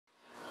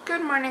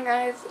Good morning,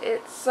 guys.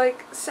 It's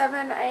like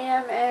 7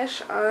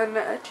 a.m.-ish on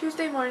a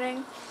Tuesday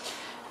morning,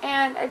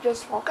 and I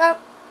just woke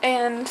up,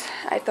 and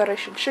I thought I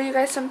should show you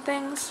guys some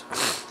things,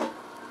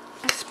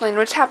 explain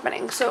what's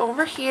happening. So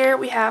over here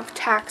we have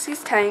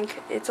Taxi's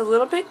tank. It's a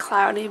little bit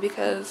cloudy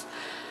because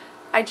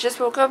I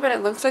just woke up and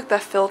it looks like the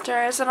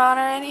filter isn't on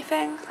or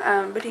anything,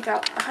 but he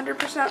got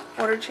 100%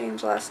 water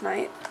change last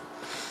night.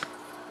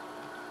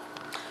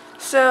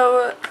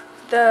 So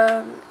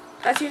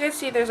as you can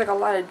see, there's like a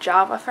lot of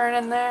Java fern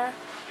in there.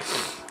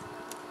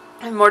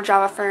 And more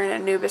Java fern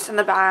and Anubis in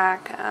the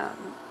back.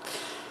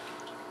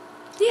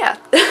 Yeah,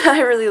 I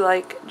really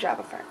like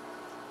Java fern.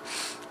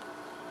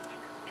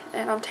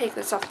 And I'll take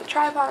this off the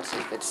tripod so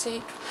you can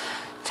see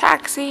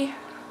Taxi.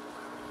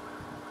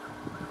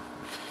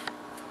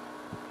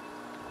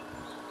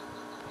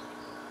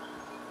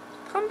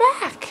 Come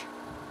back.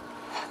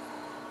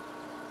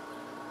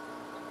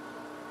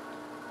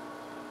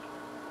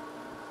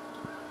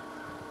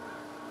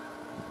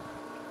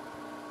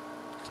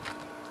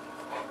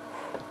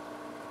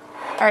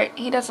 Alright,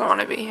 he doesn't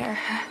want to be here.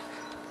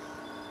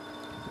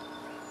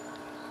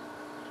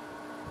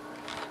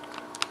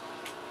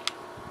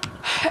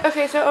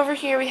 Okay, so over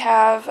here we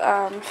have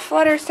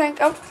Flutter's tank.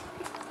 Oh,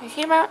 he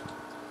came out.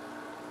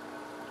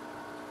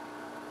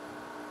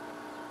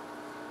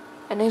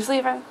 And he's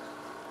leaving.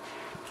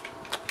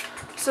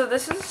 So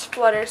this is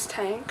Flutter's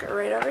tank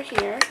right over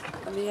here.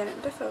 Let me get it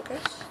into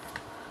focus.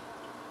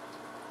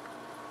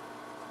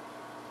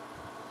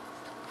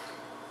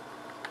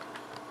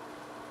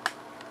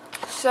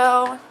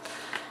 So,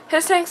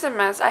 his tank's a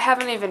mess. I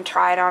haven't even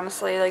tried,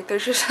 honestly. Like,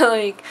 there's just,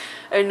 like,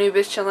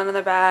 Anubis chilling in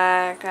the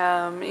back,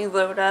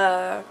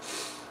 Eloda,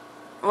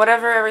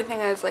 whatever everything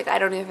is, like, I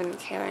don't even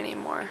care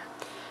anymore.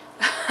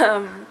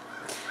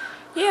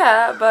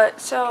 Yeah,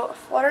 but, so,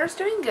 Flutter's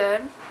doing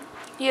good.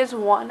 He has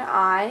one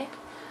eye,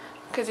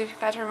 because if you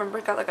guys remember,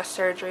 he got, like, a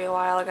surgery a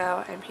while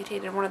ago,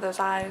 amputated one of those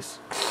eyes.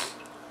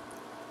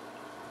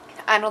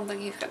 I don't think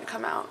he's gonna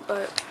come out,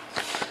 but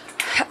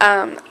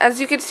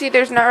as you can see,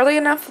 there's not really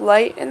enough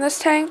light in this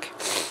tank,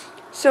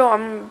 so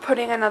I'm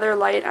putting another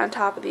light on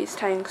top of these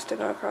tanks to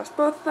go across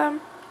both of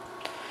them.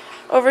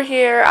 Over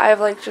here, I've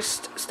like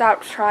just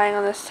stopped trying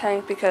on this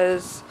tank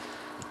because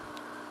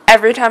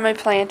every time I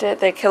plant it,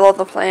 they kill all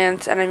the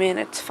plants, and I mean,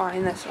 it's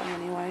fine this way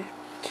anyway.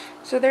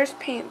 So there's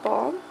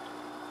Paintball,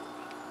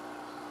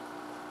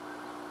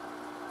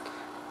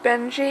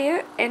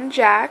 Benji, and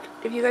Jack.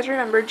 If you guys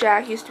remember,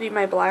 Jack used to be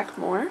my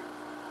Blackmore,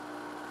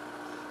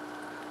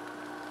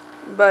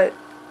 but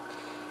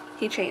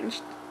he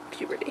changed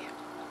puberty.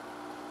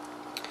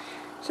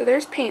 So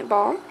there's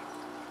Paintball.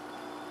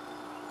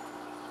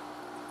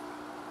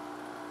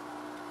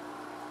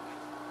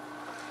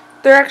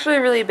 They're actually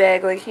really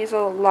big, like he's a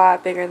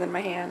lot bigger than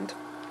my hand.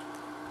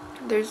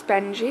 There's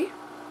Benji.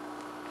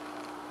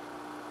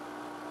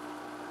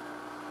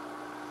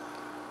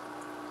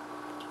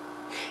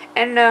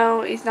 And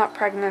no, he's not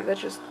pregnant,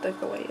 that's just like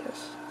the way he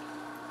is.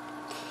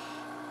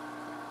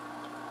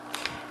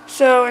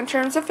 So in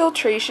terms of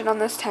filtration on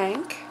this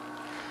tank,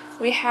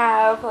 we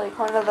have like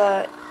one of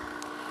the,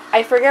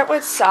 I forget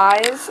what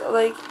size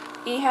like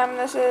EHEM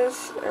this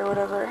is, or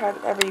whatever,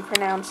 however you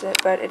pronounce it,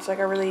 but it's like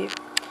a really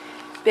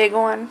big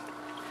one.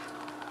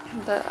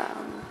 The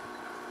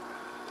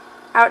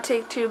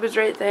outtake tube is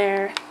right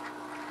there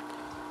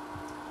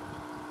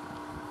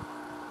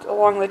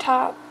along the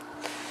top.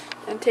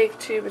 Intake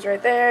tube is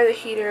right there. The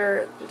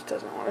heater just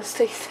doesn't want to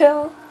stay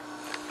still.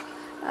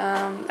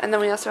 And then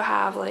we also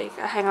have like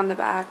a hang on the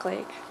back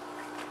like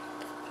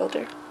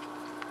filter.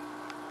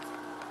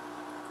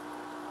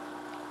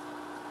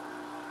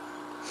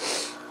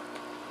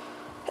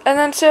 And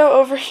then so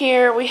over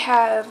here we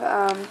have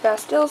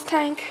Bastille's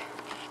tank.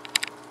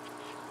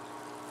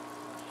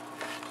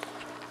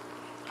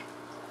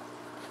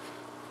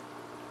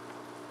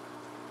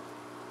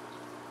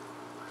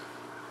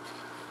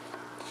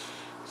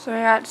 So we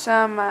got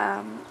some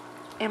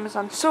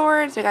Amazon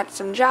swords, we got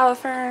some Java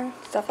fern,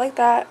 stuff like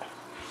that.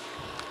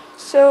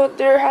 So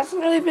there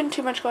hasn't really been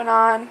too much going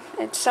on.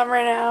 It's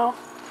summer now.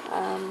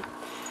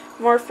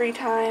 More free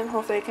time.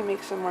 Hopefully I can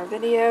make some more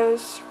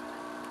videos.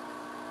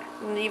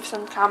 Leave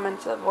some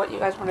comments of what you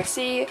guys want to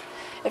see.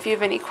 If you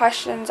have any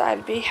questions,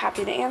 I'd be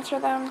happy to answer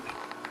them.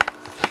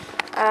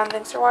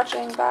 Thanks for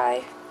watching.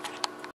 Bye.